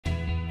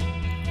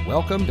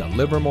Welcome to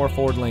Livermore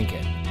Ford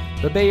Lincoln,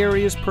 the Bay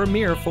Area's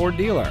premier Ford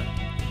dealer.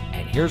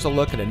 And here's a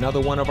look at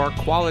another one of our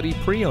quality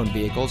pre-owned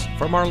vehicles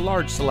from our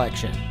large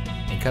selection.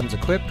 It comes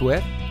equipped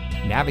with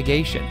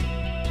navigation,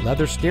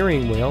 leather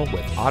steering wheel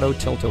with auto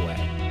tilt-away,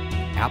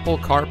 Apple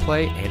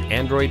CarPlay and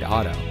Android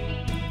Auto,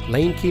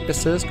 lane keep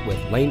assist with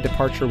lane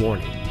departure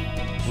warning,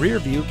 rear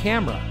view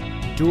camera,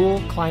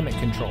 dual climate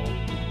control,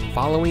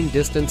 following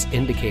distance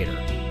indicator,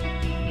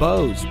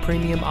 Bose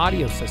premium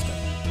audio system,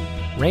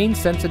 rain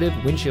sensitive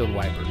windshield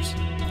wipers,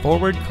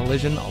 forward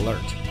collision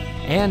alert,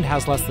 and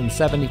has less than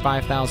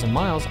 75,000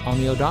 miles on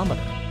the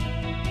odometer.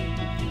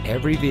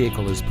 Every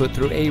vehicle is put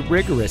through a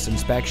rigorous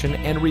inspection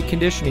and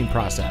reconditioning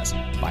process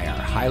by our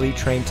highly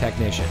trained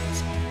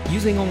technicians,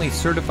 using only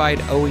certified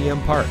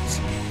OEM parts,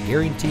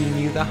 guaranteeing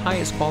you the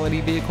highest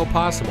quality vehicle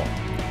possible.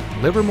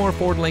 Livermore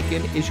Ford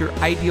Lincoln is your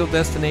ideal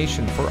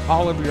destination for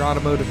all of your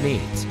automotive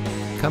needs.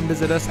 Come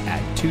visit us at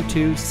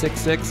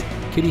 2266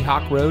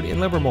 Kittyhawk Road in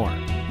Livermore.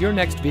 Your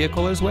next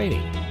vehicle is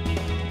waiting.